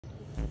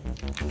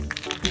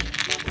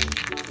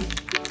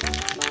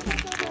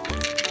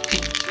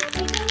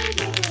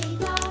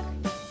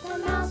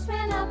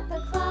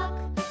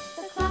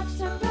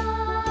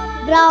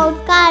Brown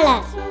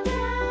color.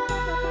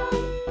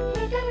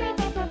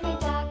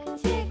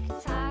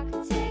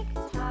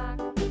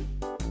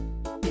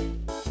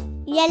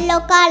 Yellow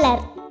color.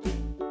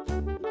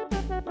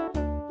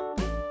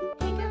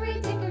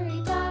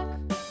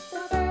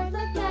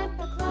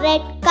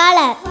 Red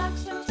color.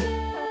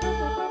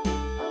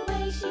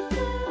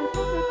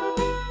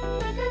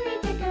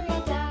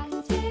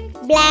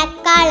 Black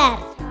color.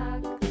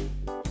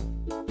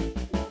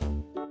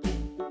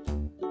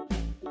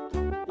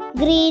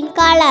 Green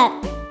color.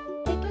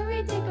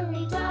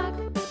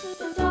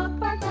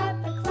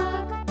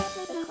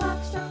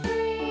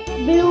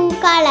 Blue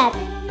color.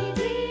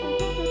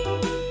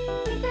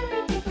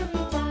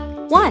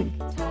 1.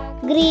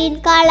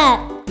 Green color.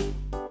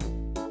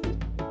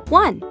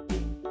 1.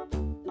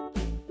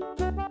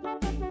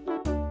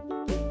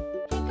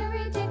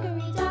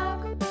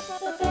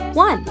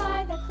 1.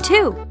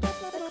 2.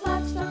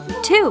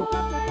 2.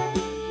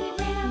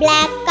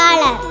 Black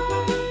color.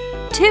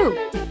 2.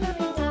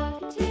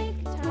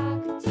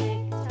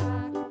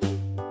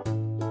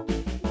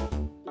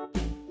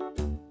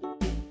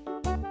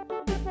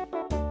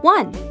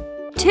 1.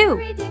 2.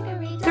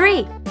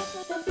 3.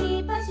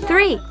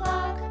 3.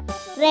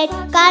 Red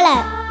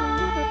color.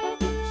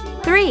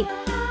 3.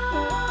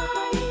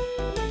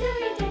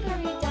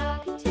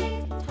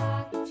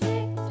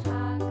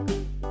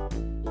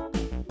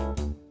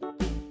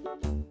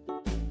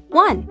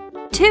 1.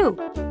 2.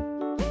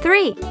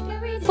 3.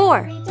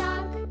 4.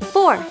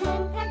 4.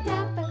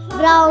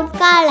 Brown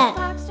color.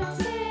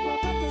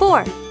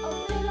 4.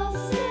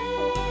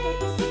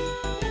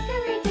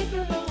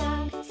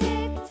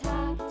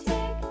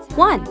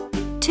 1.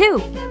 2.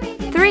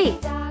 3.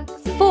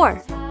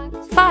 4.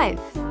 5.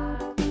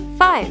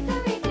 5.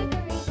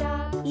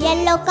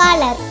 Yellow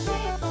color.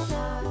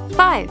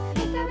 5.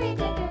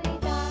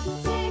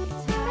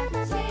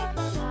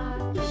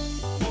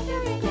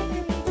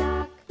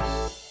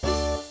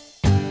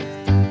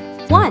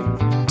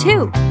 1.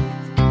 2.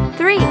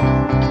 3.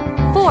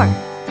 4.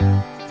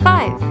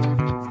 5.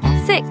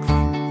 6.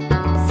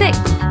 6.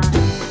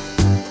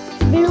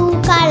 Blue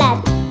color.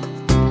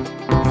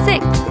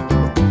 6.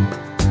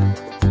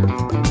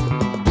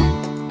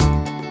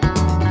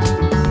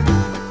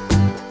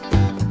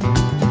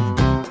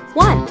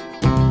 1.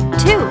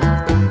 2.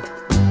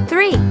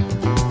 3.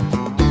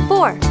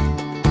 4.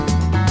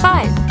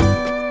 5.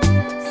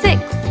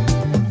 6.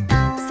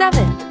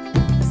 7.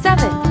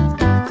 7.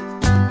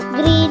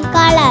 Green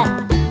color.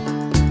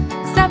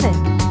 7.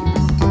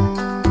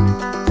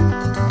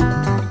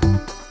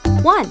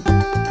 1.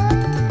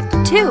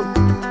 2.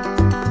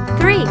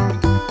 3.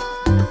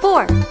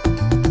 4.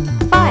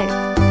 5.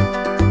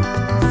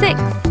 6.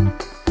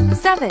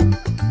 7.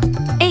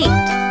 8.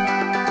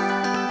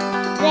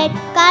 Red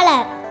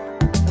color.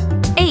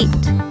 8.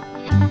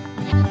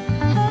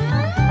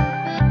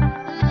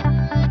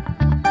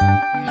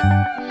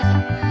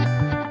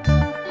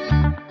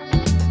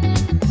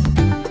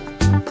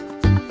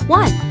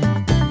 1.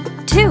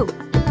 2.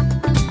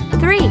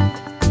 3.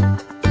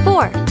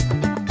 4.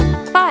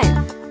 5.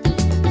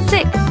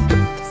 6.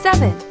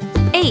 7.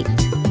 8.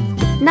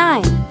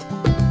 9.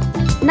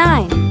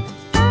 9.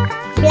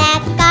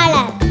 Black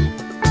color.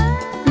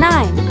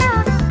 9.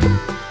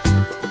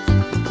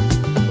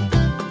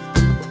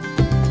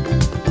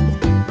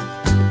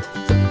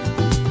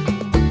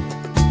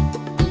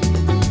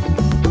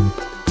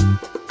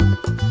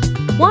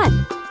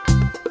 1.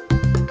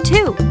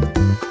 2.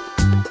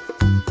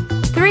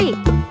 3.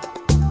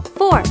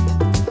 4.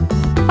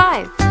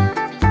 5.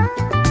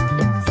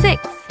 6.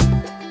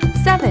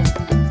 7.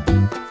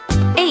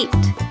 8.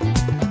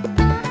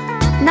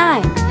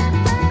 9.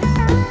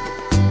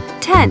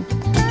 10.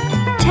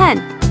 10.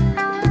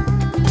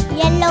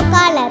 Yellow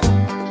color.